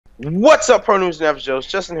What's up, Pro News and Average Joes?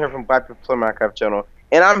 Justin here from Black People Play Minecraft channel,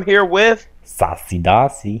 and I'm here with Saucy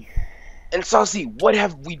Dossie. and Saucy. What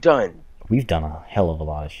have we done? We've done a hell of a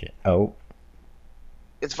lot of shit. Oh,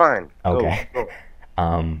 It's fine. okay.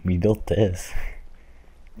 Go. We built this.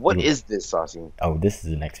 What is this, Saucy? Oh, this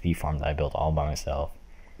is an XP farm that I built all by myself.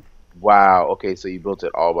 Wow. Okay, so you built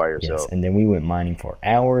it all by yourself. Yes, and then we went mining for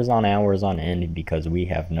hours on end because we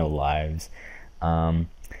have no lives.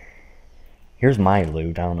 Here's my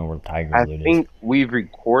loot. I don't know where the tiger's loot I think we've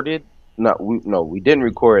recorded. No, we didn't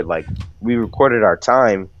record. Like, we recorded our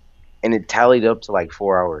time, and it tallied up to like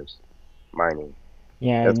 4 hours mining.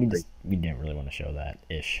 Yeah, we didn't really want to show that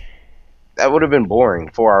ish. That would have been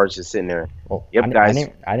boring. 4 hours just sitting there. Well, Yep, guys.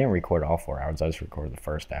 I didn't record all 4 hours. I just recorded the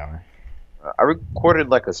first hour. I recorded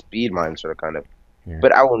like a speed mine sort of kind of, Yeah.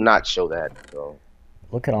 but I will not show that. So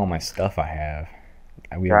Look at all my stuff I have.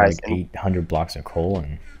 We Guys, have like 800 blocks of coal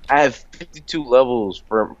and. I have 52 levels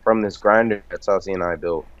from this grinder that Saucy and I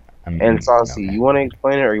built. And Saucy, okay. you want to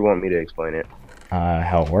explain it or you want me to explain it?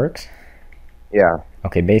 How it works? Yeah.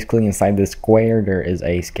 Okay, basically inside this square there is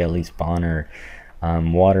a skelly spawner.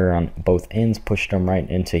 Water on both ends pushed them right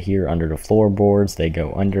into here under the floorboards. They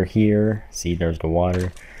go under here. See, there's the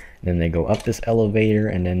water. Then they go up this elevator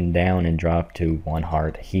and then down and drop to 1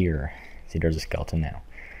 heart here. See, there's a skeleton now.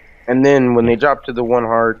 And then when they drop to the 1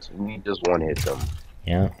 heart, we just one hit them.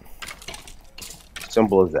 Yeah.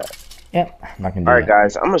 Simple as that. Yep. I'm not gonna do Alright, that.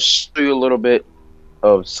 guys, I'm gonna show you a little bit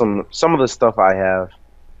of some of the stuff I have.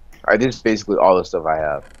 Alright, this is basically all the stuff I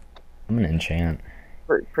have. I'm gonna enchant.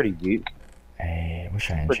 Pretty deep. Hey, what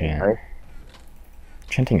should I Pretty enchant? nice.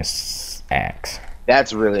 Enchanting a axe.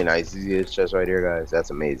 That's really nice. You see this chest right here, guys? That's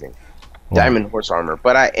amazing. Well, Diamond horse armor.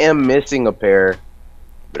 But I am missing a pair.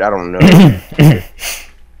 But I don't know.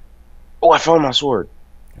 Oh, I found my sword.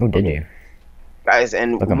 oh, did you? Guys,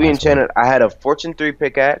 and Look at we my enchanted. I had a Fortune 3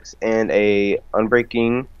 pickaxe and a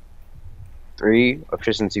Unbreaking 3,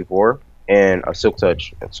 Efficiency 4, and a Silk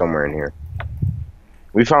Touch somewhere in here.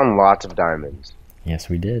 We found lots of diamonds. Yes,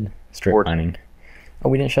 we did. Strip Fortune. mining. Oh,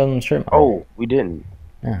 we didn't show them strip mining. Oh, we didn't.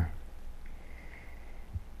 Yeah.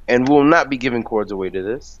 And we'll not be giving cords away to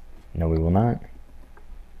this. No, we will not.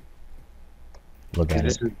 Look at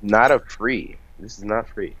This it. is not a free. This is not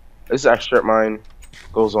free. This is our strip mine.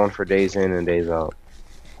 Goes on for days in and days out.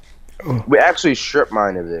 We actually strip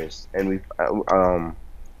mined this, and we I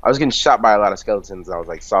was getting shot by a lot of skeletons. I was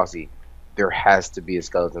like, Saucy, there has to be a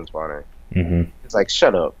skeleton spawner. It's like,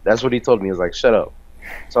 shut up. That's what he told me. He was like, shut up.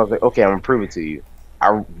 So I was like, okay, I'm gonna prove it to you.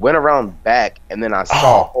 I went around back, and then I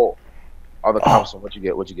saw all the cops. What you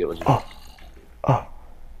get? What you get? What you get? Oh.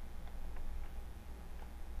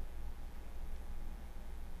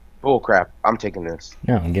 Bull crap! I'm taking this,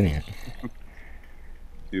 No, give me it.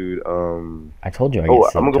 dude. I told you I Oh,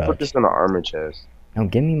 get I'm gonna go silk put touch. this in the armor chest. No,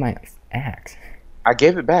 give me my axe. I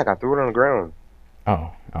gave it back. I threw it on the ground.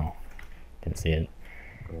 Oh. Didn't see it.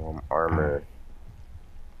 Armor.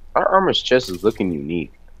 Our armor's chest is looking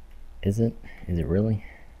unique. Is it? Is it really?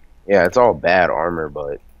 Yeah, it's all bad armor,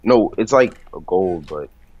 but no, it's like a gold,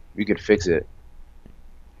 but we could fix it.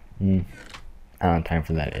 I don't have time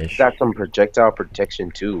for that ish. It's got some projectile protection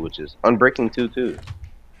too, which is Unbreaking 2 too.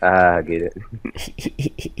 I get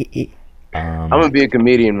it. I'm gonna be a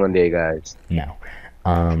comedian one day, guys. No.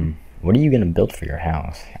 What are you gonna build for your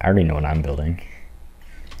house? I already know what I'm building.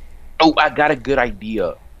 Oh, I got a good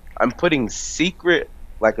idea. I'm putting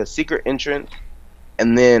like a secret entrance,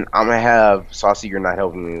 and then I'm gonna have Saucy. You're not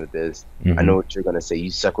helping me with this. I know what you're gonna say. You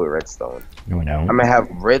suck with redstone. No, I don't. I'm gonna have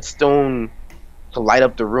redstone to light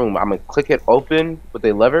up the room. I'm gonna click it open with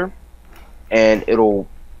a lever, and it'll.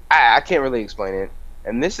 I can't really explain it.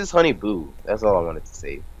 And this is Honey Boo. That's all I wanted to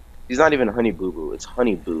say. He's not even Honey Boo Boo. It's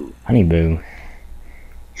Honey Boo. Honey Boo.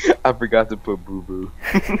 I forgot to put Boo Boo.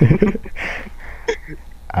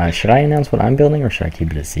 Should I announce what I'm building or should I keep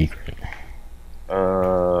it a secret?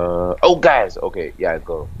 Oh, guys. Okay, yeah,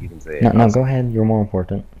 go. You can say it. No, go ahead. You're more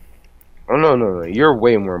important. Oh no. You're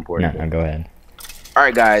way more important. No, go ahead. All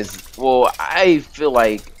right, guys. Well, I feel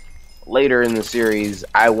like later in the series,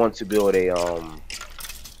 I want to build a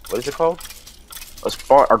what is it called?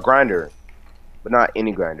 A grinder, but not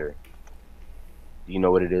any grinder. Do you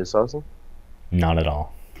know what it is, Saucy? Not at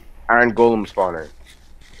all. Iron Golem spawner.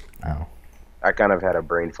 Oh. I kind of had a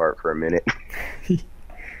brain fart for a minute.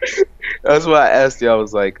 That's why I asked you. I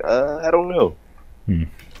was like, I don't know.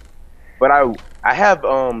 But I have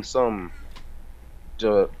some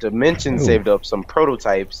dimensions saved up, some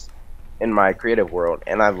prototypes in my creative world,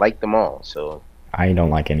 and I like them all. So I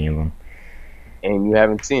don't like any of them. And you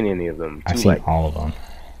haven't seen any of them. I've seen all of them.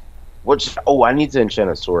 Which? Oh, I need to enchant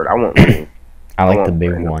a sword. I want one. I like the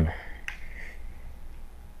big one.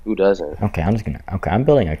 Who doesn't? Okay, I'm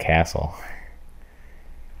building a castle.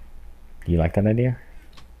 Do you like that idea?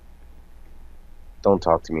 Don't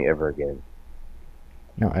talk to me ever again.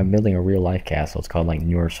 No, I'm building a real life castle. It's called like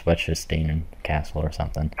EclispeSMP Castle or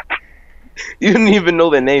something. You didn't even know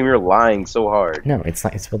the name. You're lying so hard. No, it's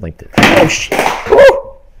not. It's spelled like this. Oh shit!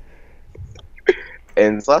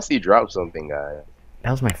 And Saucy dropped something, guys.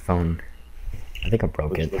 That was my phone. I think I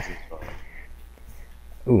broke it. What's his phone?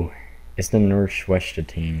 Ooh, it's the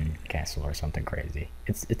EclispeSMP Castle or something crazy.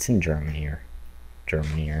 It's in Germany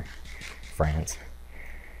or France.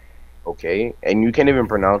 Okay, and you can't even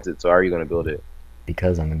pronounce it. So how are you gonna build it?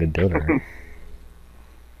 Because I'm a good builder.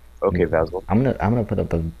 Okay, Vasil. I'm gonna put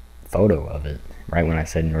up a photo of it right when I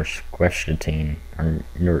said EclispeSMP or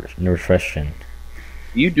EclispeSMP.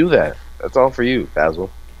 You do that. That's all for you, Vasil.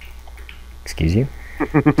 Excuse you?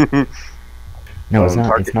 No, it's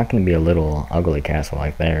not. It's not going to be a little ugly castle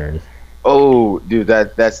like theirs. Oh, dude,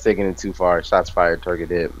 that's taking it too far. Shots fired, target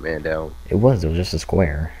hit, man down. It was just a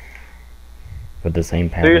square with the same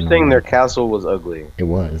pattern. So you're saying their castle was ugly? It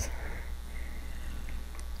was.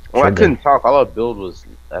 Well, I couldn't talk. All I build was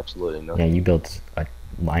absolutely nothing. Yeah, you built a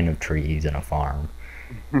line of trees and a farm.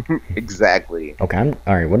 Exactly. Okay,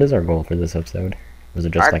 all right. What is our goal for this episode? Was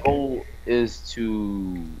it just our goal is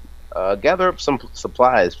to gather up some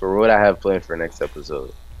supplies for what I have planned for next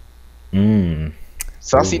episode.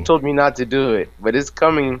 Saucy told me not to do it, but it's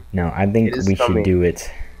coming. No, I think we should do it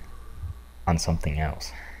on something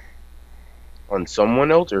else. On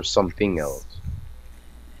someone else or something else?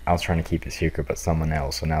 I was trying to keep it secret, but someone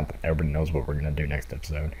else. So now everybody knows what we're gonna do next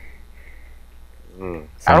episode.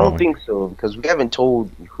 I don't think so because we haven't told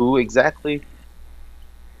who exactly.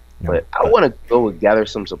 No, but I want to go gather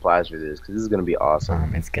some supplies for this because this is gonna be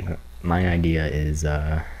awesome. My idea is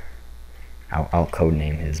I'll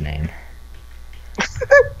codename his name.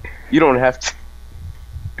 You don't have to.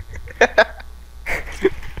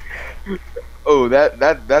 Oh,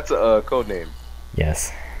 that's a code name.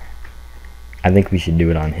 Yes. I think we should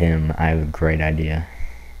do it on him. I have a great idea.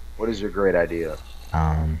 What is your great idea?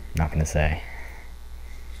 Not gonna say.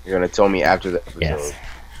 You're gonna tell me after the episode. Yes,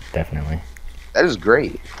 definitely. That is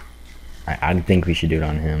great. I think we should do it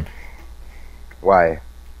on him. Why?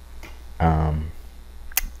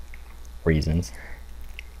 Reasons.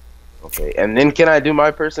 Okay, and then can I do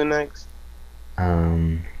my person next?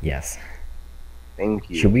 Yes. Thank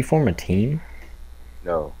you. Should we form a team?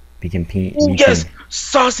 No. We compete. Yes,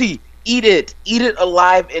 Saucy, eat it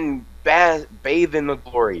alive and bathe in the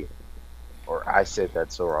glory. Or I said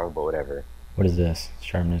that so wrong, but whatever. What is this?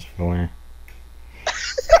 Sharpness for where?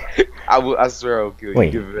 I swear I'll kill you.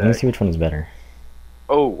 Wait, let me see which one is better.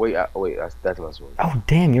 Oh wait, that's my sword. Oh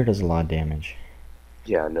damn, yours does a lot of damage.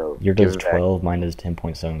 Yeah, I know. Yours does 12, mine does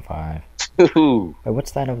 10.75. Ooh. Wait,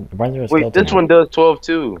 what's that? Why is there a skeleton? Wait, this one does 12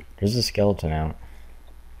 too. There's a skeleton out.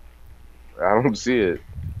 I don't see it.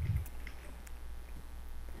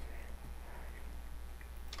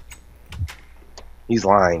 He's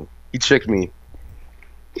lying. He tricked me.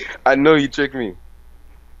 I know he tricked me.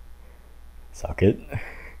 Suck it.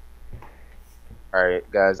 Alright,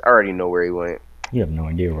 guys, I already know where he went. You have no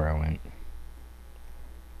idea where I went.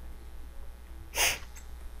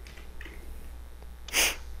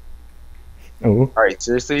 Oh. Alright,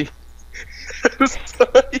 seriously?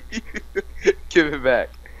 Give it back.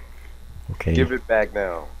 Okay. Give it back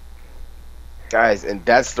now. Guys, and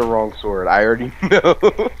that's the wrong sword. I already know.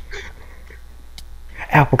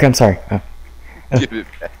 Ow, okay, I'm sorry. Give it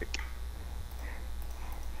back.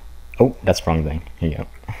 Oh, that's the wrong thing. Here you go.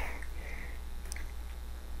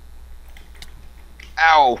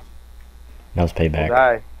 Ow! That was payback. Don't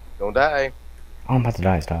die. Don't die. Oh, I'm about to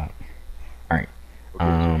die. Stop. Alright.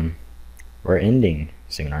 We're ending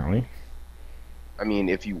soon, aren't we? I mean,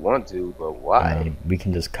 if you want to, but why? We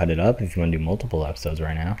can just cut it up if you want to do multiple episodes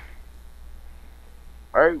right now.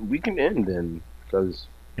 Alright, we can end then, because...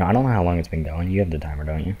 No, I don't know how long it's been going. You have the timer,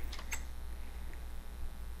 don't you?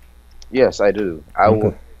 Yes, I do. I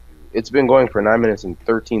will. It's been going for 9 minutes and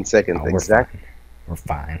 13 seconds. Oh, exactly. We're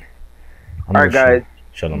fine. Alright, guys.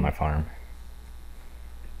 Show them my farm.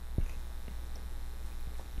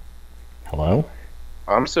 Hello?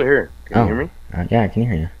 I'm still here. Can you hear me? Yeah, I can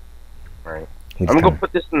hear you. Alright. I'm gonna go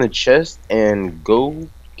put this in the chest and go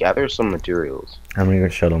gather some materials. I'm gonna go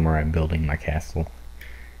show them where I'm building my castle.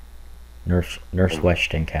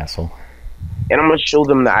 EclispeSMP Castle. And I'm gonna show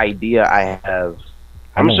them the idea I have.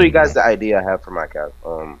 I'm gonna show you guys the idea I have for my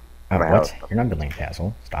castle. My house. You're not building a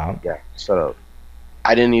castle. Stop. Yeah, shut up.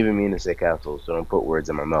 I didn't even mean to say castle, so don't put words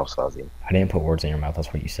in my mouth, Saucy. I didn't put words in your mouth.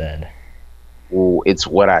 That's what you said. Well, it's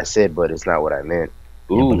what I said, but it's not what I meant.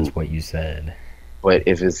 Ooh. Yeah, but it's what you said. But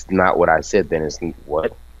if it's not what I said, then it's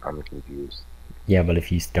what? I'm confused. Yeah, but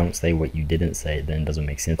if you don't say what you didn't say, then it doesn't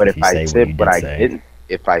make sense But if if you I say what you said what did I say. didn't,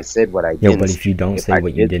 if I said what I Yo, didn't, but if you don't if say I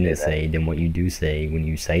what you did didn't say that, say, then what you do say when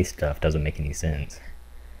you say stuff doesn't make any sense.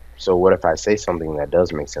 so what if I say something that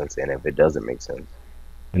does make sense, and if it doesn't make sense?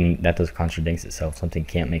 Then that just contradicts itself. Something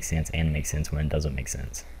can't make sense and make sense when it doesn't make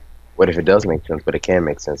sense. What if it does make sense, but it can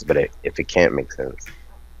make sense, but if it can't make sense?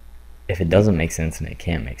 If it doesn't make sense, then it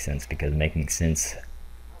can't make sense because making sense.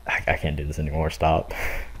 I can't do this anymore. Stop.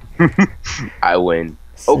 I win.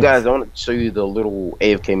 Oh, guys, I want to show you the little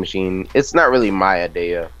AFK machine. It's not really my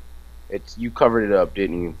idea. It's you covered it up,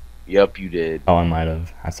 didn't you? Yep, you did. Oh, I might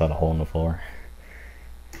have. I saw the hole in the floor.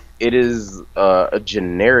 It is a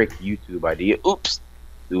generic YouTube idea. Oops.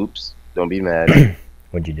 Don't be mad.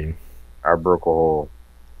 What'd you do? I broke a hole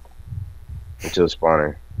into the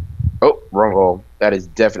spawner. Oh, wrong hole. That is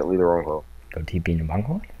definitely the wrong hole. Go TP in your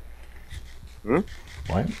bunghole? Hmm?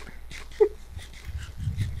 What?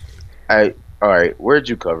 Alright, where'd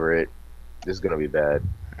you cover it? This is gonna be bad.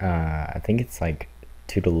 I think it's like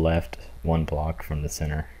 2 to the left, 1 block from the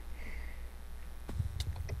center.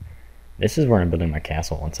 This is where I'm building my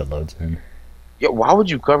castle once it loads in. Yeah, why would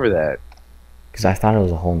you cover that? Because I thought it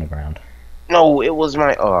was a hole in the ground. No, it was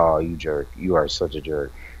my... Oh, you jerk. You are such a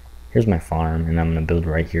jerk. Here's my farm, and I'm going to build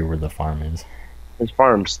right here where the farm is. This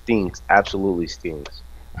farm stinks. Absolutely stinks.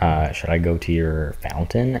 Should I go to your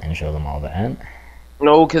fountain and show them all that?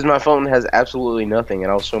 No, because my fountain has absolutely nothing,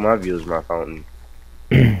 and I'll show my viewers my fountain.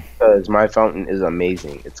 Because my fountain is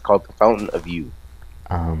amazing. It's called the Fountain of You.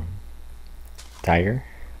 Tiger?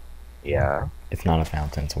 Yeah. It's not a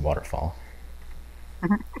fountain, it's a waterfall.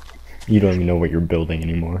 You don't even know what you're building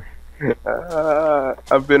anymore.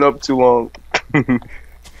 I've been up too long.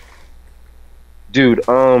 Dude,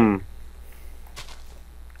 I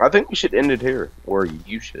think we should end it here. Or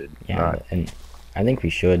you should. Yeah, not. and I think we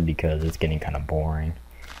should because it's getting kind of boring.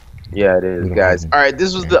 Yeah, it is, guys. Alright,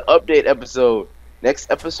 this was the update episode. Next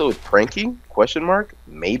episode, pranking? Question mark?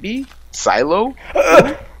 Maybe? Silo?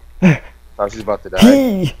 He's about to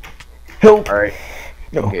die. Help! Alright.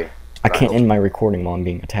 No. Okay. I can't end my recording while I'm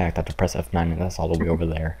being attacked. I have to press F9 and that's all the way over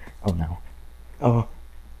there. Oh no. Oh,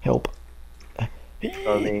 help.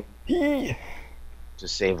 To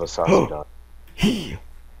save us all, dog.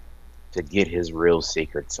 To get his real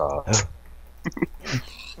secret sauce.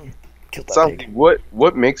 Something.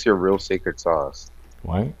 What makes your real secret sauce?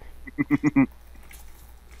 What? What'd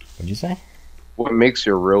you say? What makes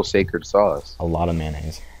your real sacred sauce? A lot of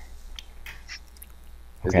mayonnaise.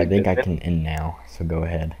 Okay, I think I can end now, so go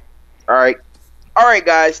ahead. Alright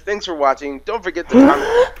guys, thanks for watching. Don't forget to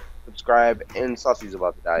comment, subscribe, and Saucy's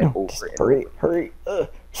about to die. No, hurry.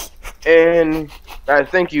 And guys,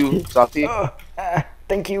 thank you, Saucy.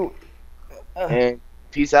 Thank you. And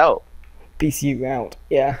peace out. Peace you out.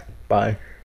 Yeah. Bye.